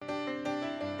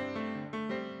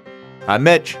I'm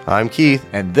Mitch, I'm Keith,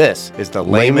 and this is the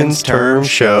Layman's Term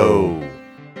Show.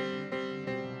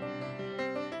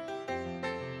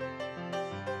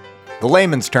 The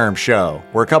Layman's Term Show,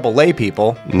 where a couple lay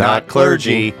people, Not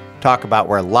clergy, talk about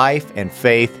where life and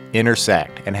faith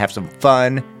intersect and have some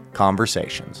fun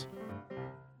conversations.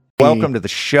 Welcome to the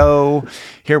show.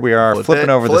 Here we are, flipping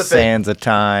over the sands of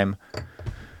time.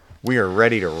 We are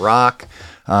ready to rock.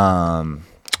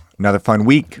 Another fun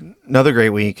week. Another great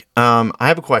week. I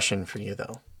have a question for you,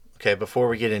 though. Okay, before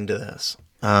we get into this.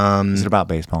 Is it about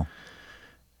baseball?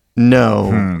 No.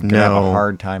 Gonna have a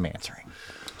hard time answering.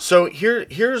 So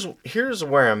here's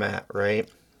where I'm at, right?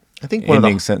 I think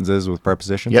Ending sentences with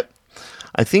prepositions? Yep.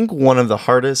 I think one of the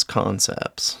hardest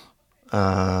concepts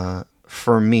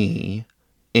for me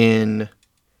in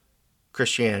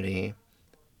Christianity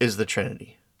is the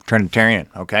Trinity. Trinitarian,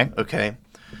 okay. Okay.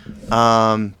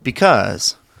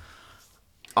 Because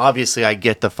obviously I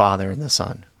get the Father and the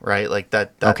Son, right? Like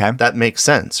that makes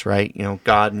sense, right? You know,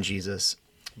 God and Jesus.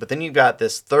 But then you've got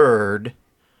this third,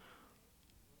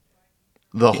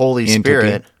 the Holy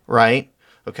Spirit, right?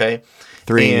 Okay.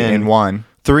 Three in one.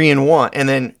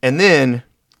 And then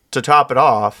to top it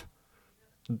off,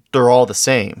 they're all the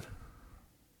same,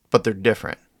 but they're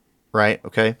different, right?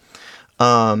 Okay.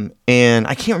 And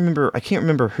I can't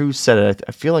remember who said it.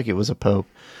 I feel like it was a pope.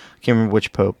 I can't remember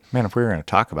which pope. Man, if we were going to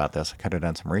talk about this, I could have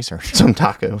done some research. Some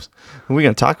tacos. We're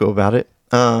going to taco about it.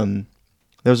 There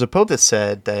was a pope that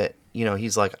said that, you know,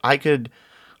 he's like, I could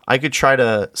try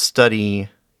to study,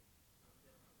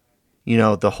 you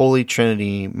know, the Holy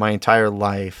Trinity my entire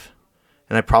life,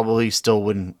 and I probably still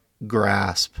wouldn't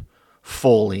grasp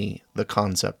fully the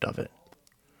concept of it.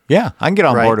 Yeah, I can get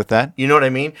on board with that. You know what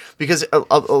I mean? Because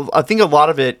I think a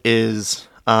lot of it is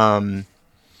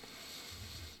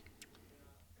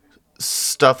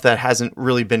stuff that hasn't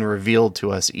really been revealed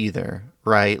to us either,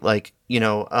 right? Like, you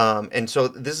know, and so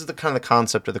this is the kind of the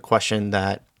concept of the question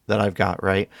that I've got,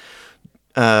 right?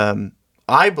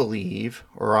 I believe,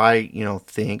 or I, you know,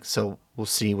 think, so we'll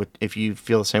see if you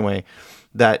feel the same way,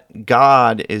 that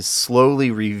God is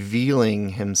slowly revealing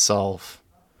himself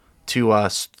to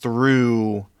us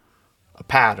through a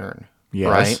pattern,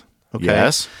 right? Okay.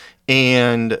 Yes.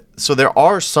 And so there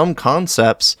are some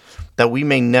concepts that we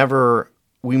may never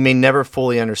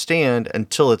fully understand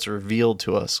until it's revealed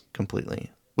to us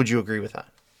completely. Would you agree with that?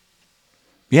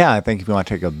 Yeah, I think if you want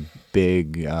to take a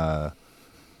big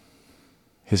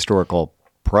historical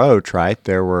approach, right?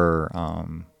 There were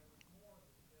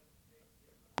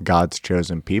God's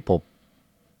chosen people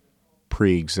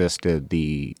pre-existed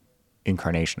the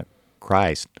incarnation of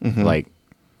Christ, like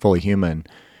fully human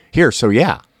here. So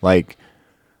yeah, like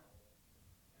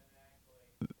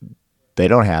they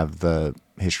don't have the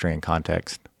history and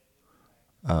context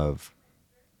of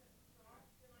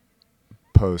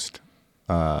post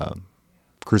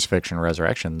crucifixion and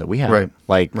resurrection that we have.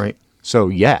 Right. Right. So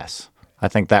yes, I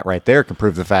think that right there can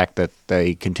prove the fact that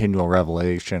the continual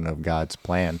revelation of God's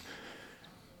plan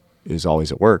is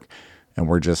always at work, and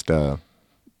we're just a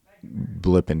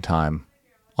blip in time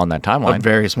on that timeline. A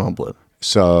very small blip.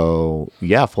 So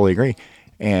yeah, fully agree.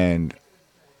 And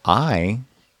I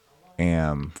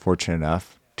am fortunate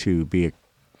enough to be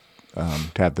to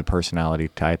have the personality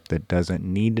type that doesn't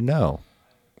need to know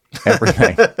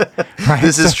everything. Right?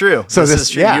 This is true. So this is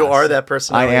true. Yeah. You are that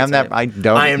personality. I am type.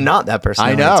 that. I am not that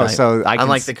personality. I know. Type. So I'm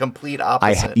like the complete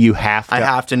opposite. You have to. I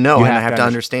have to know, and I have to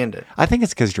understand it. I think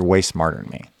it's because you're way smarter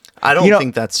than me. I don't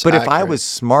think that's. But accurate. if I was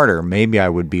smarter, maybe I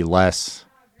would be less.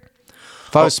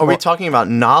 Are we talking about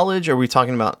knowledge, or are we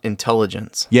talking about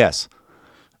intelligence? Yes.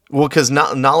 Well, because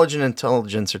knowledge and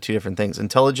intelligence are two different things.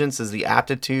 Intelligence is the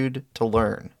aptitude to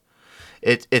learn.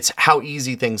 It's how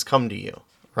easy things come to you,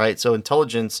 right? So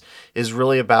intelligence is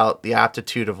really about the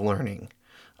aptitude of learning.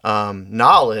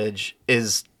 Knowledge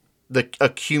is the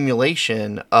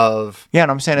accumulation of and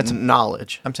I'm saying it's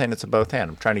knowledge. I'm saying it's a both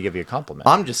hand. I'm trying to give you a compliment.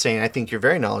 I'm just saying I think you're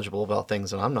very knowledgeable about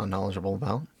things that I'm not knowledgeable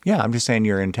about. Yeah, I'm just saying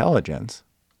your intelligence.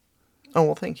 Oh,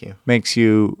 well, thank you. Makes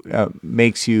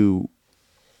you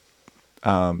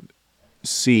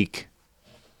seek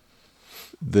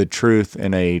the truth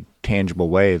in a tangible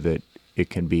way that it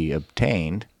can be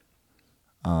obtained,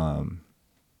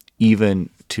 even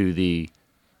to the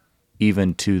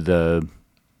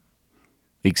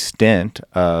extent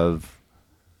of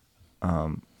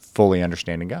fully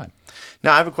understanding God.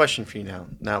 Now, I have a question for you now.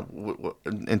 Now,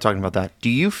 in talking about that, do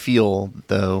you feel,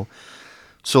 though,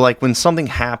 so like when something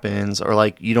happens or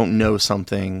like you don't know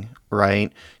something,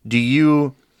 right? Do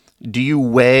you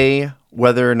weigh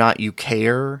whether or not you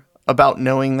care about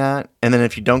knowing that? And then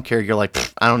if you don't care, you're like,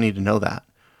 I don't need to know that,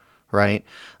 right?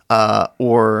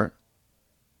 Or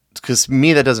because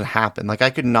me, that doesn't happen. Like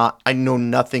I know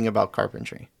nothing about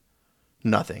carpentry.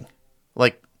 Nothing.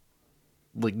 Like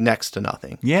next to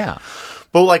nothing. Yeah.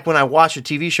 But like when I watch a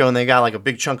TV show and they got like a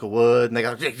big chunk of wood and they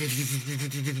got,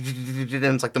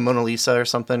 and it's like the Mona Lisa or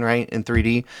something, right? In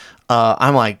 3D.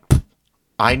 I'm like,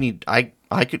 I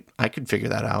could figure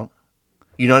that out.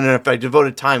 You know, and if I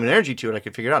devoted time and energy to it, I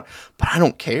could figure it out. But I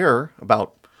don't care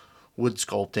about wood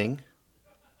sculpting.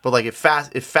 But like it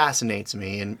fascinates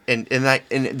me, and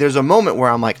there's a moment where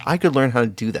I'm like, I could learn how to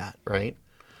do that, right?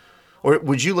 Or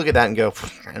would you look at that and go,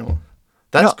 I don't,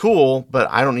 that's cool, but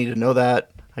I don't need to know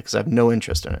that because I have no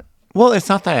interest in it. Well, it's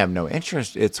not that I have no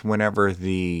interest. It's whenever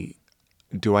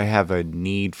do I have a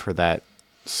need for that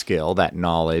skill, that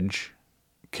knowledge?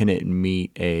 Can it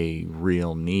meet a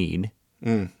real need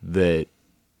that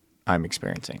I'm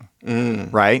experiencing?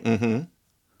 Right? Mm-hmm.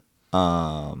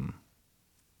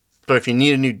 But if you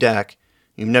need a new deck,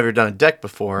 you've never done a deck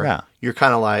before, you're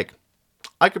kind of like,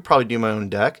 I could probably do my own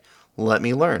deck. Let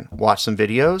me learn. Watch some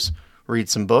videos, read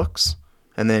some books,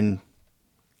 and then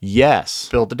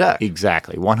build the deck.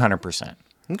 Exactly, 100%.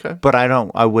 Okay. But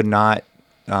I would not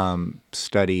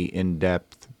study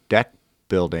in-depth deck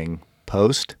building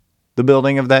post the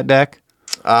building of that deck,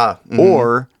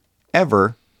 or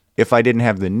ever if I didn't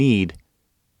have the need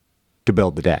to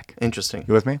build the deck. Interesting.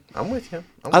 You with me? I'm with you.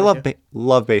 I love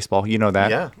baseball. You know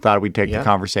that. Yeah. Thought we'd take the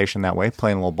conversation that way,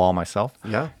 playing a little ball myself.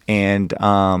 Yeah. And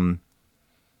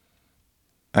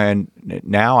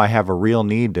now I have a real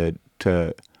need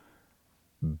to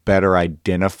better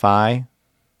identify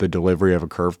the delivery of a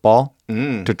curveball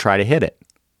to try to hit it.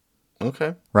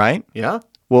 Okay. Right? Yeah.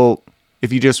 Well,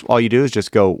 if all you do is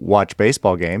just go watch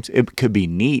baseball games, it could be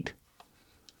neat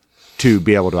to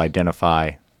be able to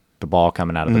identify the ball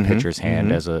coming out of the pitcher's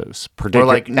hand as a particular, or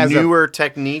like newer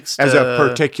techniques as a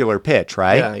particular pitch,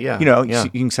 right? Yeah, yeah. You know, you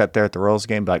can sit there at the Royals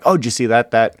game, and be like, "Oh, did you see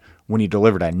that when he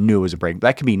delivered, I knew it was a break."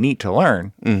 That could be neat to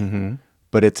learn,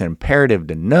 but it's imperative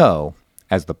to know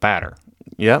as the batter.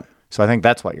 Yep. So I think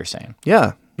that's what you're saying.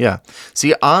 Yeah, yeah.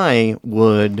 See, I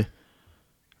would.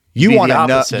 You want to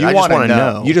know. You want to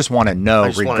know. You just want to know,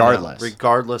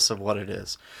 regardless of what it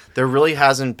is. There really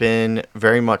hasn't been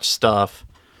very much stuff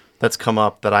that's come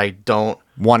up that I don't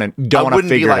want to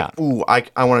figure out. Ooh,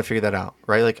 I want to figure that out,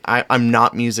 right? Like I'm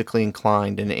not musically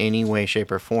inclined in any way,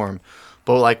 shape, or form.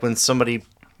 But like when somebody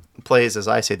plays, as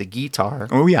I say, the guitar.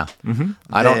 Oh yeah.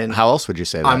 I don't. How else would you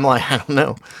say that? I'm like, I don't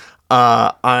know.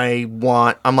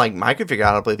 I'm like, I could figure out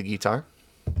how to play the guitar.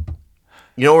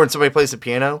 You know, when somebody plays the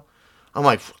piano, I'm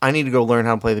like, I need to go learn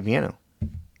how to play the piano.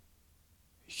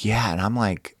 Yeah, and I'm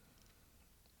like,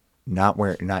 not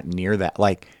near that.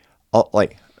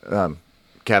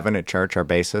 Kevin at church, our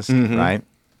bassist, right?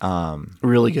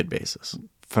 Really good bassist.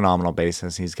 Phenomenal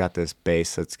bassist. He's got this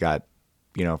bass that's got,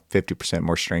 50%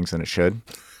 more strings than it should.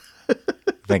 I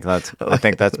think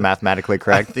that's mathematically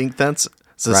correct. I think it's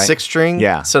a 6-string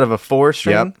instead of a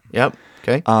 4-string. Yep.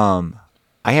 Okay.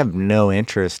 I have no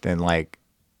interest in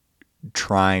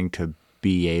trying to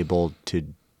be able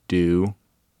to do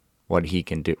what he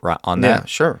can do on that. Yeah,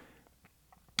 sure.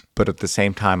 But at the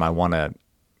same time, I want to,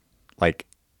 I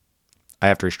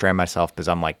have to restrain myself because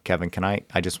I'm like, Kevin, can I?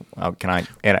 And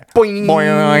boing,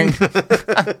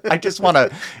 boing. I just want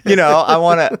to,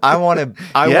 I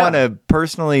want to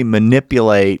personally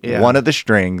manipulate one of the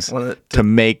strings to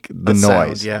make the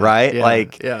noise, right?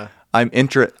 Yeah.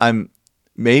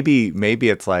 Maybe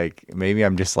it's maybe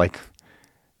I'm just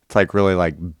it's really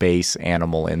like base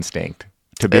animal instinct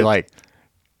to be like,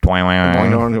 I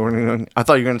thought you were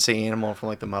going to say animal from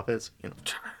the Muppets.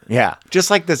 Yeah,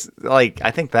 just like this. I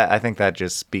think that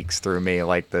just speaks through me,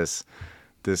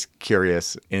 this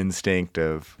curious instinct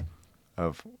of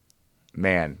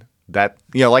man, that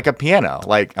like a piano.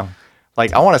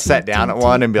 I want to sit down at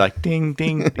one and be like ding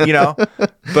ding,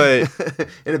 But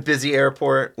in a busy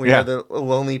airport, when you have the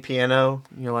lonely piano,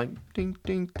 you're like ding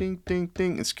ding ding ding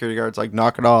ding, and security guards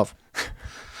knock it off.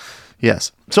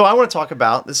 Yes. So I want to talk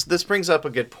about this. This brings up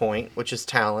a good point, which is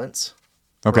talents.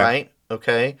 Okay. Right.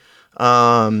 Okay.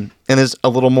 And is a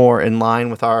little more in line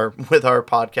with our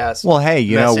podcast. Well, hey,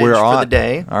 we're on for the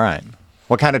day. All right.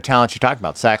 What kind of talents you talking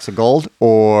about? Sacks of gold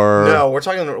or no?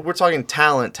 We're talking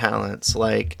talents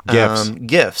like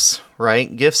gifts,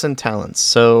 right? Gifts and talents.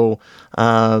 So,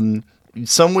 some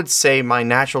would say my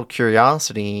natural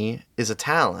curiosity is a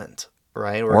talent,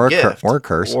 right? Or a gift, or a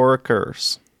curse, or a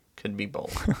curse. Could be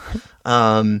both.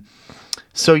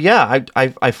 So yeah,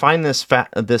 I find this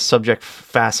subject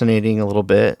fascinating a little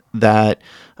bit. That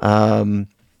so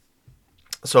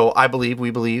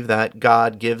we believe that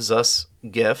God gives us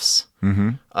gifts. Mm-hmm.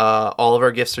 All of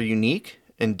our gifts are unique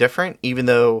and different, even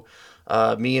though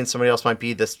me and somebody else might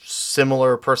be this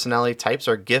similar personality types.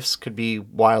 Our gifts could be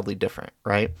wildly different,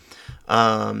 right?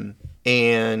 And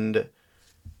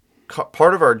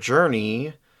part of our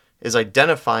journey is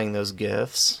identifying those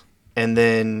gifts and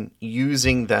then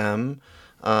using them,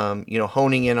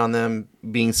 honing in on them,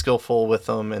 being skillful with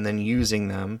them, and then using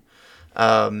them.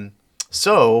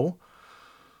 So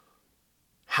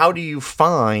how do you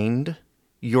find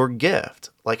your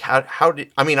gift? Like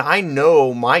I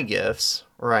know my gifts,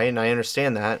 right? And I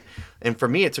understand that. And for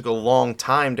me, it took a long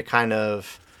time to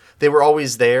they were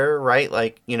always there, right?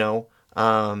 Like, and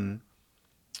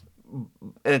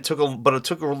it took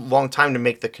a long time to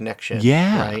make the connection.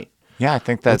 Yeah. Right. Yeah. I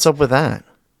think that's, what's up with that?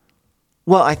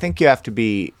 well, I think you have to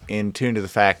be in tune to the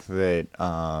fact that,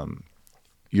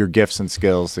 your gifts and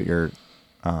skills that you're,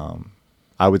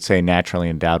 I would say naturally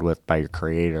endowed with by your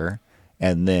creator,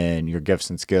 and then your gifts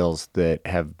and skills that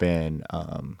have been,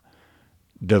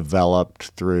 developed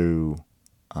through,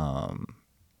 the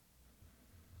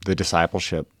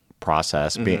discipleship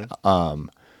process, being,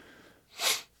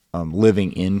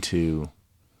 living into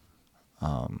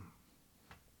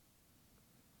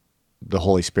the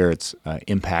Holy Spirit's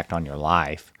impact on your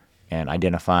life, and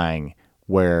identifying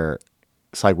where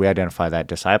it's like we identify that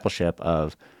discipleship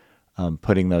of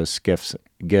putting those gifts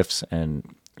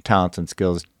and talents and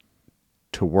skills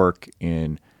to work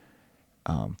in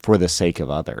for the sake of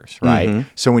others, right? Mm-hmm.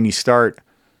 So when you start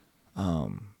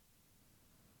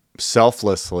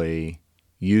selflessly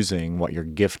using what you're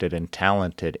gifted and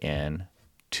talented in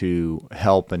to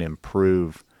help and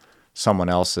improve someone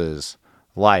else's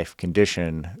life,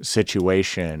 condition,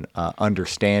 situation,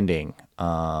 understanding,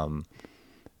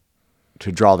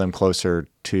 to draw them closer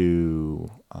to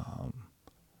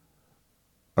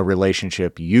a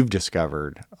relationship you've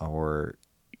discovered or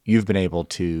you've been able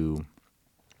to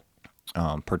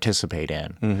participate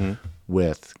in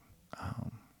with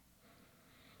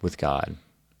God,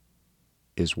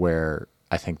 is where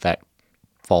I think that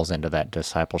falls into that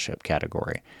discipleship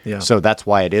category. Yeah. So that's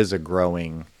why it is a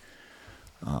growing.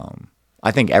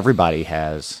 I think everyone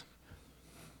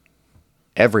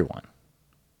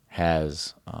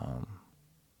has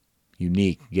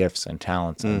unique gifts and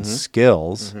talents and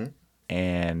skills,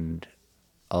 and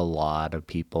a lot of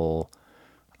people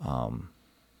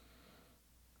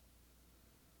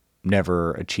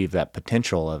never achieve that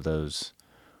potential of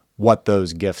what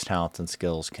those gifts, talents, and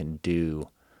skills can do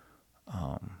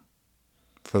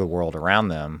for the world around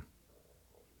them,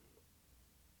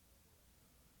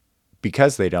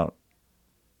 because they don't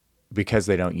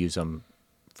use them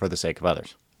for the sake of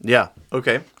others. Yeah.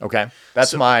 Okay.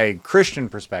 That's my Christian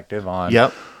perspective on.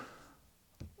 Yep.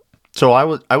 So I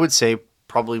would say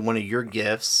probably one of your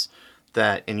gifts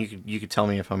that, and you could tell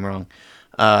me if I'm wrong,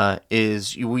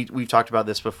 is we've talked about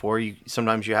this before.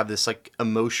 Sometimes you have this like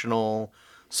emotional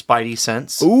spidey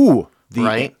sense. Ooh.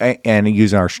 Right. And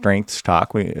using our strengths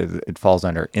talk, it falls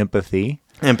under empathy.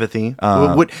 Empathy.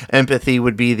 Empathy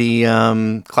would be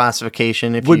the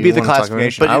classification. If would you be the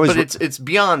classification, but it's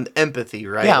beyond empathy,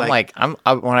 right? Yeah,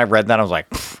 when I read that, I was like,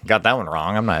 got that one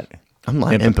wrong. I'm not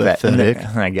empathetic.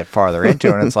 And I get farther into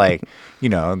it, and it's like,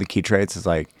 the key traits is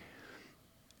like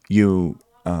you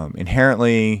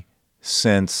inherently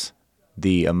sense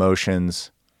the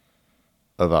emotions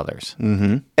of others,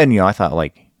 and I thought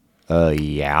like,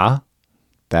 yeah.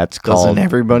 Doesn't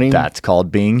everybody? That's called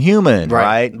being human,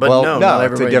 right? But no,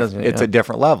 it's a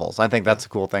different levels. I think that's the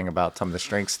cool thing about some of the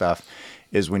strength stuff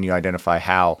is when you identify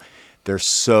how they're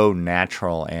so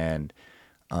natural and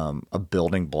a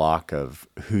building block of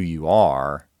who you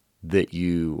are, that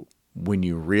when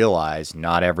you realize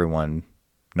everyone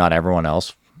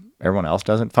else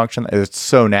doesn't function. It's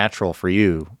so natural for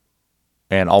you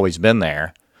and always been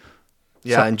there.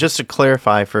 Yeah, and just to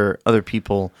clarify for other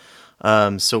people.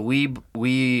 So we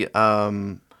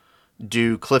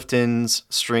do Clifton's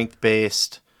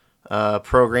strength-based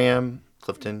program.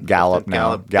 Gallup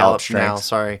now.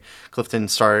 Sorry, Clifton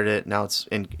started it. Now it's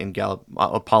in Gallup.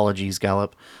 Apologies,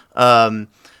 Gallup.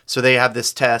 So they have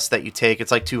this test that you take.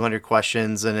 It's like 200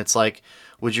 questions, and it's like,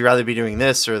 would you rather be doing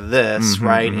this or this,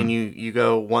 right? And you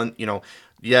go one,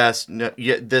 yes, no,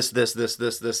 yeah, this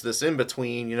in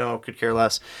between, could care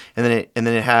less, and then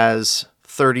it has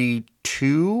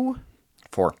 34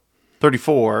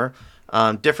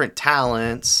 different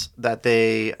talents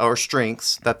or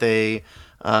strengths that they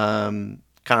kind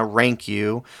of rank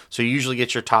you. So you usually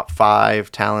get your top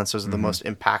 5 talents. Those are the most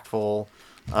impactful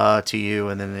to you,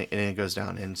 and then it goes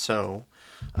down. And so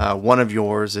one of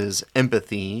yours is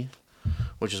empathy,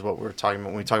 which is what we're talking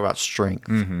about when we talk about strength.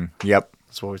 Yep.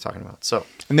 That's what we're talking about. So,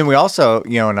 and then we also,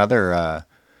 another,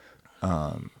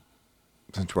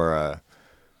 since we're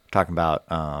talking about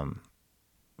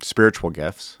spiritual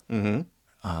gifts. Mm-hmm.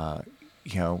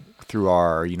 Through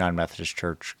our United Methodist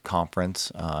Church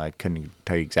conference. I couldn't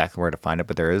tell you exactly where to find it,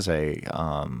 but there is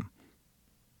on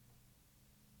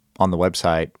the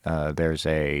website, there's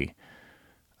a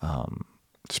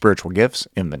spiritual gifts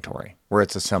inventory where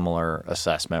it's a similar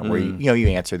assessment where you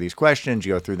answer these questions,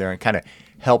 you go through there, and kind of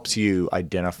helps you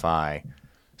identify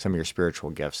some of your spiritual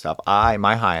gift stuff.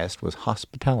 My highest was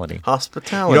hospitality.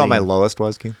 Hospitality. You know what my lowest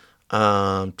was, Keith?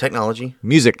 Technology.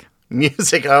 Music.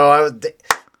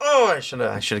 I should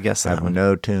have guessed that. I have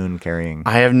no tune carrying.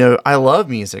 I love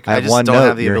music. I have just one don't note.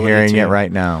 have the You're ability hearing to. it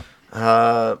right now.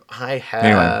 I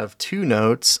have 2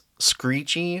 notes: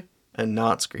 screechy and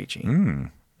not screechy.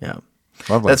 Yeah,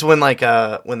 Lovely. that's when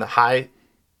when the high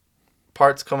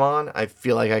parts come on, I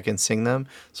feel like I can sing them,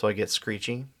 so I get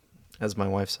screechy, as my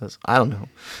wife says. I don't know.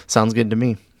 Sounds good to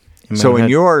me. So in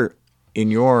your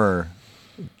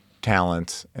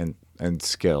talents and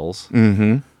skills,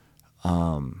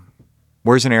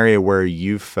 where's an area where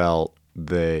you felt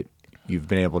that you've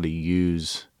been able to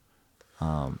use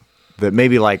that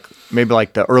maybe like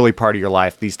the early part of your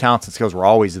life, these talents and skills were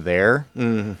always there,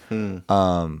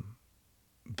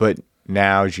 but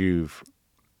now as you've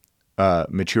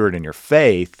matured in your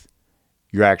faith,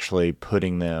 you're actually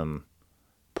putting them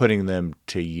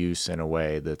to use in a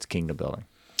way that's kingdom building.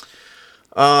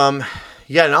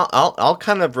 Yeah, and I'll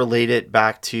kind of relate it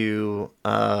back to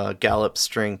Gallup's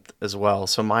strength as well.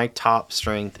 So my top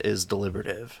strength is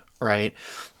deliberative, right?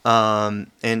 And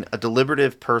a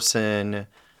deliberative person,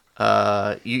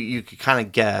 you could kind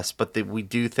of guess, but we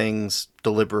do things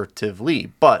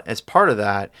deliberatively. But as part of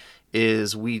that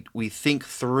is we think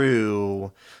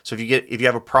through. So if you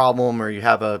have a problem or you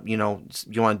have you want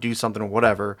to do something or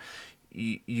whatever,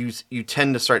 you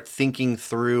tend to start thinking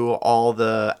through all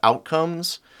the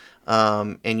outcomes.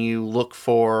 And you look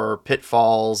for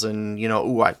pitfalls and,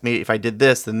 if I did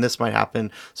this, then this might happen.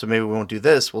 So maybe we won't do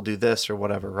this, we'll do this or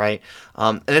whatever. Right.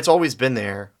 And it's always been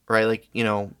there, right? Like,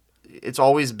 it's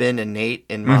always been innate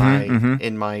in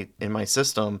my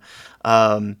system.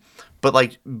 But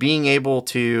like being able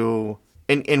to,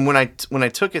 and when I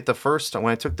took it the first time,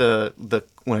 when I took back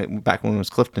when it was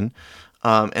Clifton,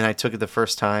 and I took it the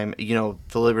first time,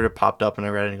 deliberative popped up and I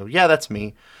read it and go, yeah, that's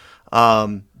me.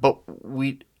 But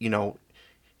we,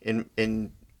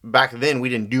 in back then we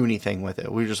didn't do anything with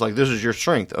it. We were just like, this is your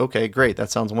strength. Okay, great. That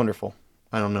sounds wonderful.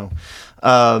 I don't know.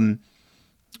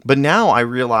 But now I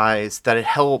realize that it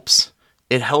helps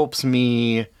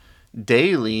me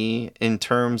daily in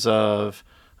terms of,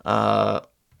 my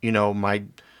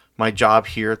job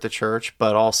here at the church,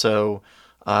 but also,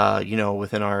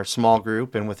 within our small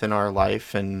group and within our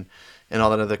life and all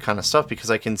that other kind of stuff, because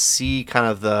I can see kind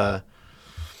of the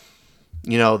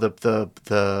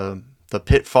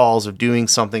pitfalls of doing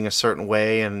something a certain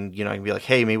way, and I can be like,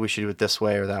 hey, maybe we should do it this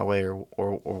way or that way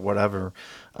or whatever.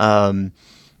 And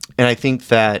I think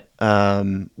that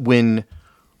when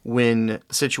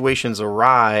situations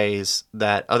arise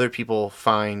that other people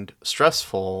find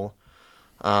stressful,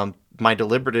 my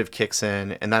deliberative kicks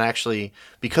in, and that actually,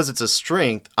 because it's a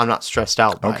strength, I'm not stressed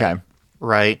out by it,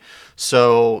 right?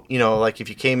 So like if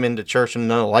you came into church and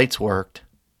none of the lights worked,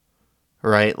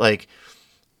 right? Like,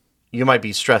 you might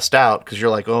be stressed out because you're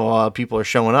like, people are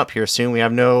showing up here soon. We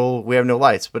have no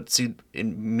lights. But see,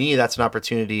 in me, that's an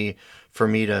opportunity for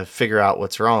me to figure out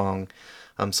what's wrong.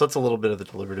 So it's a little bit of the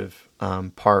deliberative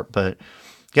part. But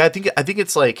yeah, I think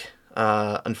it's like,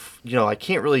 I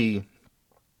can't really,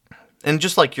 and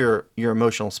just like your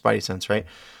emotional spidey sense, right?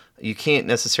 You can't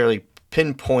necessarily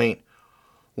pinpoint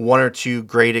one or two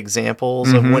great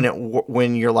examples of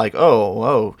when you're like,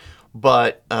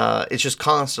 but it's just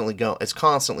constantly going. It's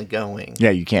constantly going.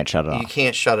 Yeah, you can't shut it off. You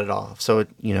can't shut it off. So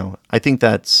I think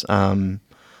that's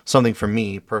something for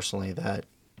me personally that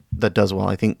does well.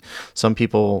 I think some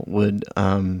people would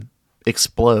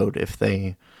explode if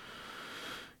they,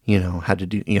 had to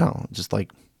do, just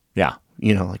like, yeah,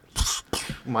 like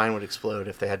mine would explode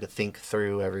if they had to think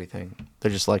through everything.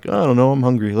 They're just like, I don't know, I'm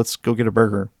hungry. Let's go get a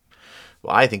burger.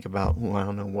 Well, I think about, I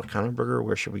don't know what kind of burger.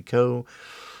 Where should we go?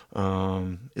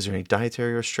 Is there any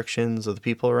dietary restrictions of the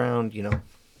people around?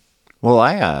 Well,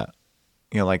 I,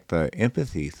 like the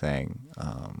empathy thing,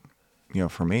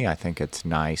 for me, I think it's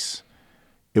nice.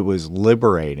 It was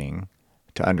liberating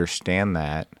to understand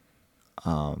that,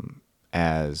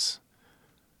 as,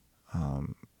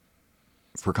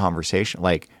 for conversation,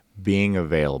 like being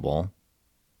available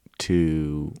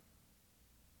to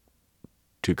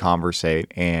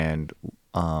conversate and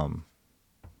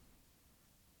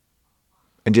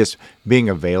just being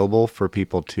available for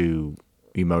people to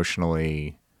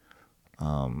emotionally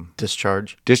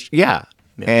discharge.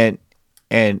 And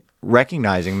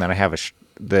recognizing that I have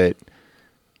that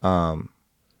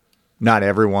not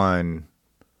everyone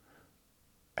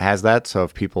has that. So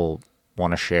if people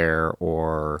want to share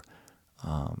or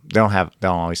they don't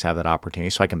always have that opportunity.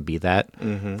 So I can be that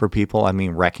for people. I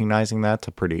mean, recognizing that's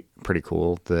a pretty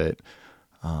cool that,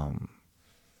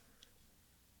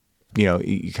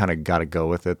 you kind of got to go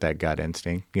with it, that gut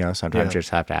instinct. Sometimes you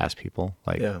just have to ask people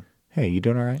like, hey, you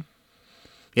doing all right?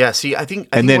 Yeah. See, I think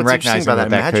then what's interesting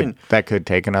recognizing about that could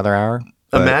take another hour.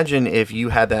 Imagine if you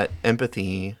had that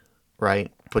empathy,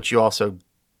 right? But you also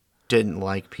didn't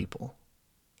like people,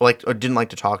 or didn't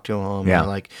like to talk to them,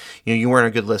 or you weren't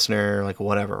a good listener, like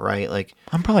whatever, right? Like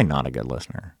I'm probably not a good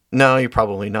listener. No, you're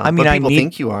probably not. I mean, but people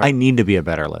think you are. I need to be a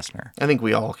better listener. I think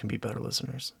we all can be better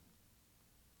listeners.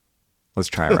 Let's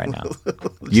try it right now.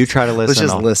 You try to listen. Let's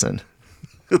just listen.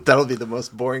 That'll be the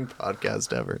most boring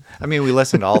podcast ever. I mean, we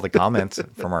listen to all the comments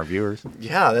from our viewers.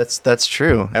 Yeah, that's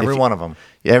true. Every one of them.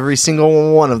 Every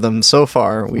single one of them so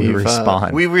far.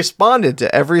 We responded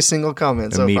to every single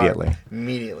comment immediately. So far.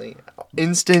 Immediately.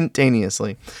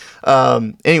 Instantaneously.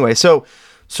 Anyway, so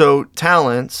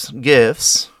talents,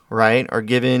 gifts, right, are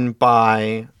given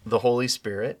by the Holy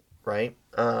Spirit, right?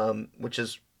 Which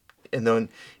is, and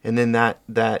then that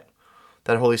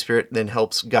Holy Spirit then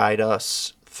helps guide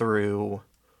us through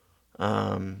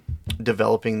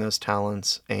developing those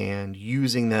talents and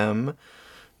using them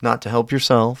not to help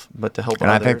yourself, but to help others.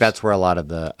 And I think that's where a lot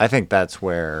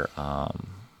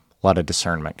of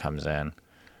discernment comes in,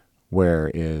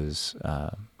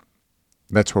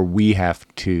 that's where we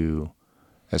have to,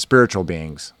 as spiritual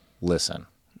beings, listen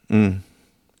and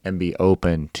be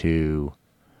open to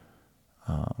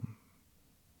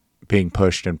being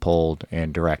pushed and pulled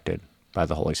and directed by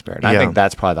the Holy Spirit. And I think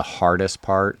that's probably the hardest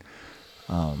part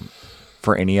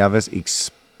for any of us,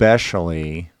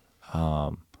 especially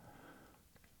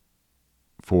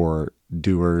for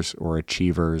doers or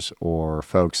achievers or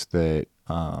folks that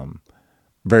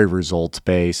very results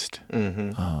based.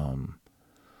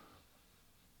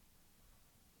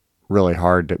 Really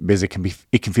hard because it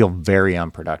can feel very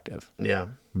unproductive. Yeah,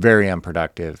 very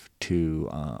unproductive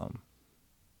to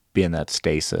be in that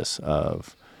stasis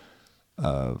of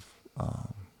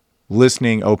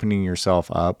listening, opening yourself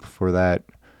up for that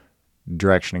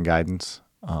direction and guidance.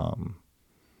 Well,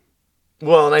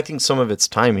 and I think some of it's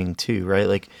timing too, right?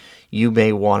 Like you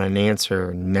may want an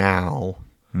answer now,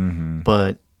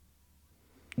 but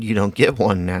you don't get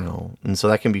one now. And so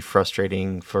that can be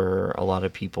frustrating for a lot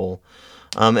of people.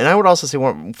 And I would also say,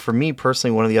 for me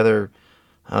personally, one of the other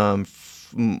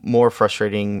more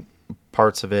frustrating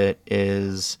parts of it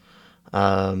is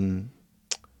trying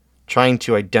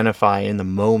to identify in the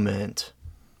moment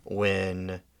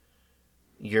when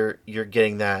you're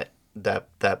getting that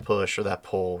push or that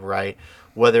pull, right?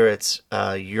 Whether it's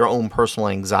your own personal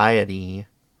anxiety,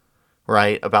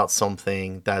 right, about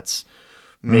something that's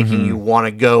making you want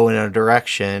to go in a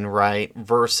direction, right,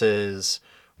 versus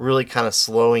really kind of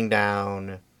slowing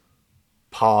down,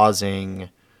 pausing,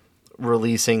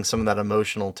 releasing some of that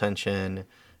emotional tension,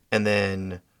 and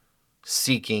then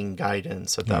seeking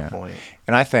guidance at that point.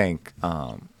 And I think,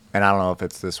 and I don't know if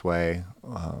it's this way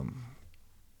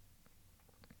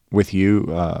with you,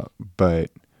 but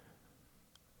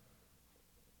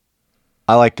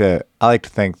I like to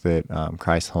think that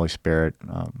Christ, the Holy Spirit,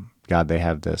 God, they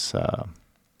have this.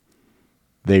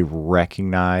 They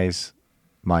recognize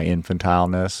my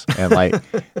infantileness, and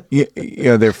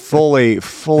they're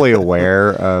fully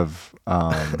aware of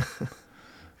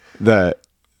the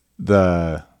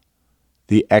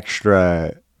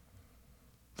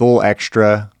little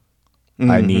extra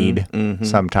I need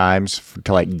sometimes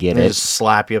to get it. Just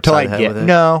slap you upside the head with it.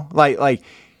 No,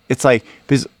 it's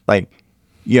this,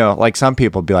 some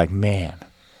people be like, man,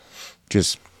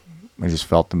 I just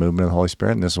felt the movement of the Holy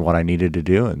Spirit, and this is what I needed to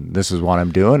do, and this is what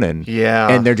I'm doing, and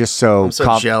they're just I'm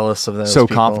so jealous of those so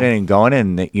people. confident and going,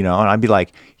 and and I'd be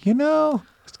like,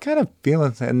 it's kind of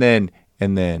feeling, and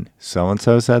then so and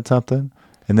so said something,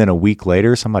 and then a week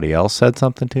later somebody else said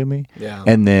something to me,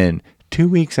 and then 2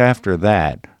 weeks after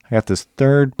that I got this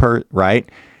third right,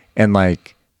 and the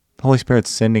Holy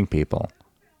Spirit's sending people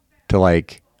to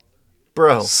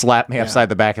bro, slap me upside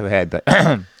the back of the head, but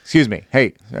excuse me,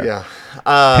 hey, yeah,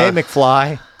 hey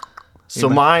McFly. So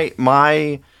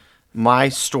my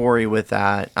story with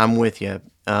that, I'm with you.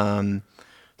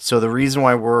 So the reason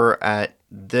why we're at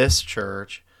this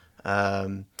church,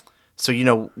 Who's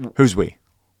we?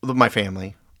 My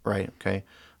family, right? Okay,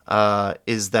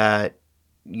 is that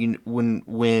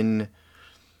when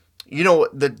you know,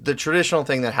 the traditional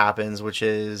thing that happens, which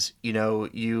is, you know,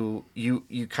 you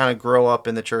kind of grow up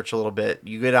in the church a little bit.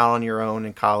 You get out on your own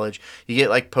in college. You get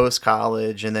like post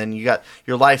college, and then you got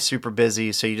your life super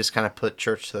busy, so you just kind of put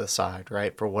church to the side,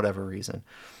 right, for whatever reason.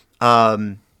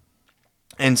 And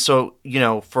so, you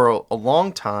know, for a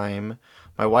long time,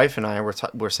 my wife and I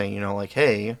were saying, you know, like,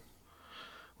 hey,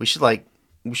 we should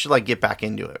get back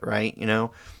into it, right? You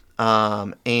know,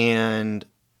 and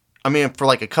I mean, for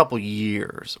like a couple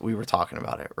years, we were talking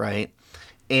about it, right?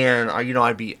 And you know,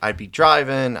 I'd be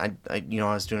driving. I you know,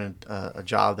 I was doing a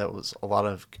job that was a lot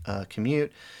of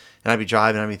commute, and I'd be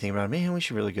driving. I'd be thinking about, man, we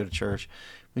should really go to church.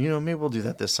 You know, maybe we'll do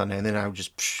that this Sunday, and then I would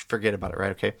just forget about it,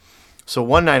 right? Okay. So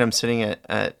one night, I'm sitting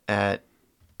at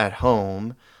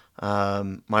home.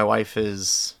 My wife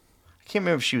is. I can't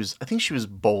remember if she was. I think she was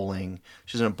bowling.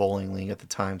 She was in a bowling league at the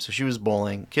time, so she was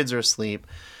bowling. Kids are asleep.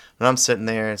 And I'm sitting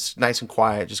there, it's nice and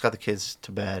quiet, just got the kids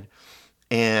to bed.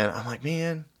 And I'm like,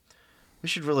 man, we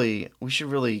should really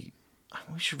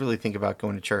think about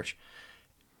going to church.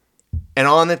 And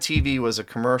on the TV was a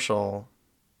commercial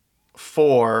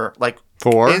for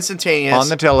instantaneous on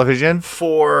the television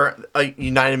for a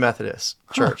United Methodist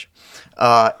church.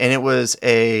 And it was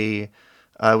like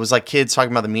kids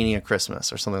talking about the meaning of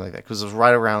Christmas or something like that, because it was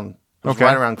right around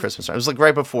right around Christmas. It was like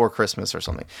right before Christmas or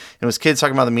something. And it was kids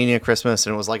talking about the meaning of Christmas,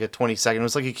 and it was like a 20-second. It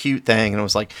was like a cute thing, and it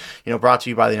was like, you know, brought to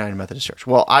you by the United Methodist Church.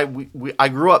 Well, I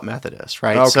grew up Methodist,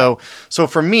 right? Okay. So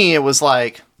for me, it was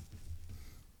like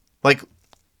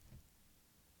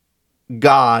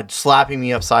God slapping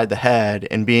me upside the head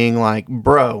and being like,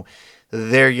 bro,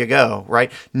 there you go,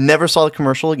 right? Never saw the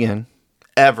commercial again,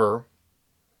 ever.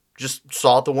 Just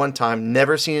saw it the one time,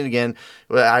 never seen it again.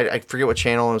 I forget what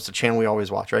channel. It was the channel we always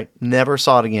watch, right? Never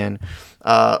saw it again.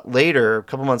 Later, a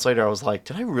couple months later, I was like,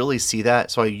 did I really see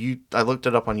that? So I looked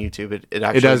it up on YouTube. It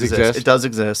actually does exist. It does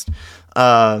exist.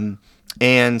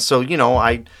 And so, you know,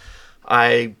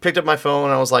 I picked up my phone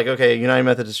and I was like, okay, United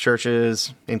Methodist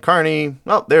Churches in Kearney.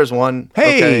 Oh, there's one.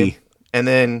 Hey. Okay. And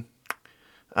then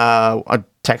I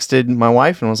texted my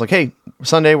wife and was like, hey,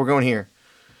 Sunday we're going here.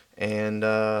 And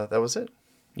that was it.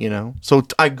 You know, so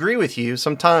I agree with you.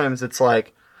 Sometimes it's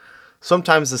like,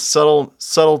 sometimes the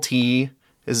subtlety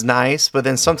is nice, but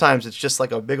then sometimes it's just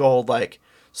like a big old like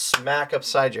smack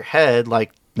upside your head.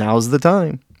 Like, now's the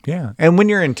time. Yeah, and when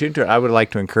you're in tune to it, I would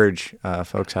like to encourage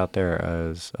folks out there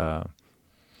as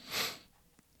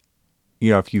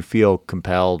you know, if you feel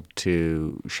compelled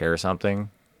to share something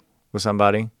with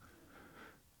somebody,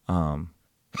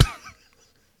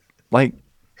 like.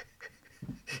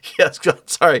 Yes, I'm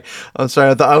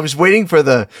sorry. I was waiting for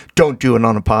the "don't do it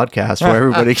on a podcast" where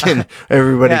everybody can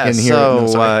hear.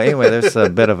 So anyway, there's a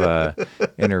bit of a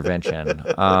intervention.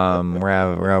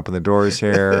 We're open the doors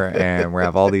here, and we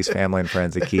have all these family and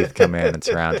friends of Keith come in and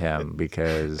surround him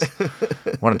because we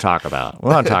want to talk about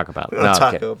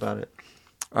it.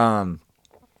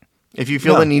 If you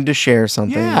feel the need to share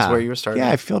something, that's where you were starting.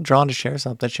 Yeah, I feel drawn to share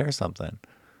something. Share something.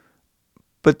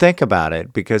 But think about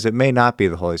it, because it may not be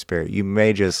the Holy Spirit. You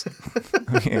may just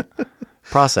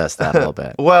process that a little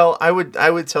bit. Well, I would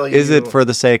tell you. Is it for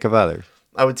the sake of others?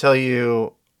 I would tell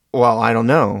you, well, I don't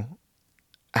know.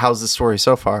 How's the story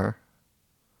so far?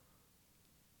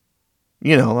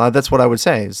 You know, that's what I would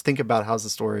say, is think about how's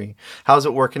the story, how's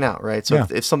it working out, right? So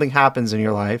if something happens in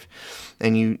your life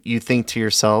and you think to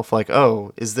yourself like,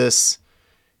 oh, is this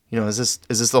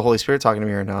the Holy Spirit talking to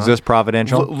me or not? Is this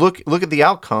providential? Look at the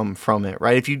outcome from it,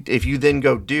 right? If you then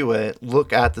go do it,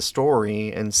 look at the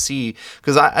story and see,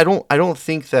 because I don't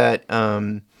think that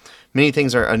many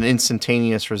things are an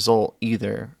instantaneous result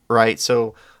either, right?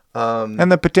 So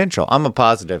and the potential. I'm a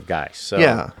positive guy, so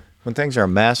yeah. When things are a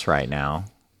mess right now,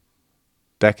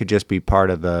 that could just be part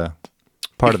of the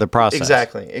process.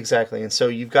 Exactly. And so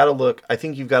you've got to look. I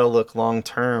think you've got to look long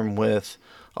term with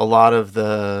a lot of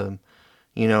the,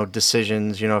 you know,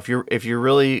 decisions. You know, if you're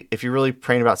really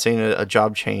praying about saying a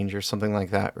job change or something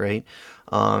like that, right?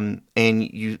 And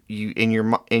you're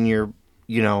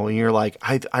like,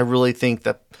 I really think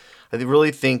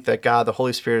that God, the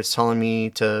Holy Spirit, is telling me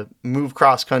to move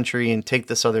cross country and take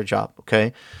this other job.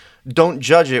 Okay, don't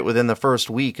judge it within the first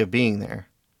week of being there,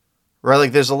 right?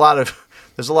 Like there's a lot of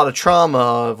trauma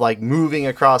of like moving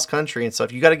across country and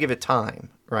stuff. You got to give it time.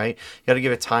 Right? You got to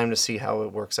give it time to see how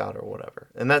it works out or whatever.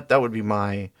 And that would be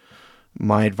my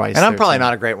advice. And I'm probably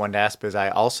not a great one to ask, because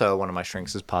one of my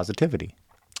strengths is positivity.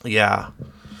 Yeah.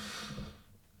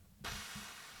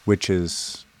 Which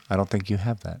is, I don't think you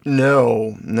have that.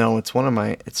 No, it's one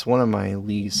of my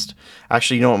least.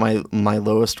 Actually, you know what my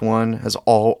lowest one has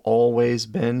always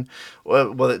been?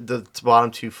 Well, the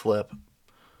bottom two flip.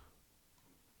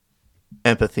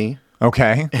 Empathy.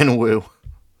 Okay. And woo.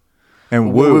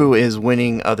 And woo is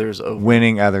winning others over.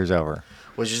 Winning others over.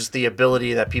 Which is the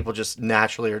ability that people just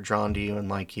naturally are drawn to you and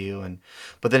like you.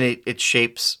 But then it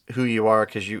shapes who you are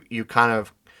because you kind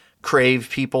of crave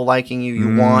people liking you.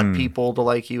 You want people to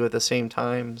like you at the same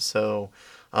time. So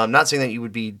I'm not saying that you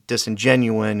would be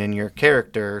disingenuous in your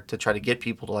character to try to get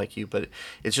people to like you, but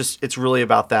it's really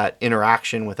about that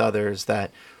interaction with others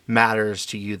that matters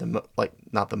to you,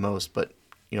 not the most, but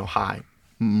high.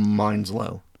 Mine's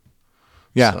low.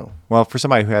 Yeah. So. Well, for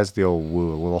somebody who has the old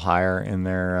woo a little higher in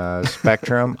their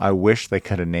spectrum, I wish they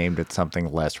could have named it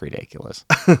something less ridiculous.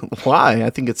 Why? I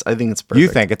think it's perfect. You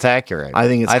think it's accurate. I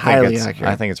think it's highly accurate.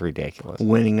 I think it's ridiculous.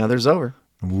 Winning others over.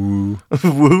 Woo.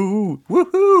 Woo.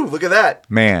 Woohoo. Look at that.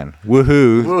 Man.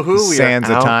 Woohoo. Woohoo. We Sands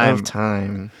are of out of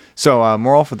time. So,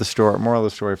 moral of the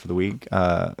story for the week,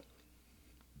 to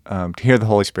hear the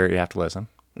Holy Spirit, you have to listen.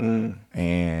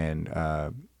 And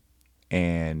a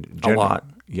lot.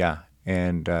 Yeah.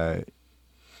 And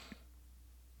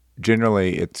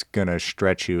generally, it's going to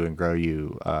stretch you and grow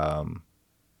you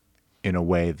in a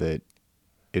way that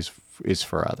is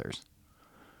for others.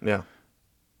 Yeah.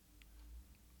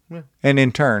 And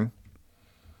in turn,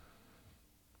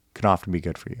 can often be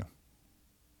good for you.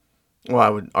 Well, I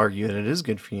would argue that it is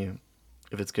good for you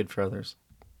if it's good for others.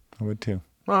 I would too.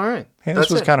 All right. Hey, this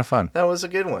was kind of fun. That was a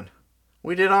good one.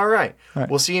 We did all right. All right.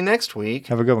 We'll see you next week.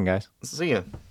 Have a good one, guys. See you.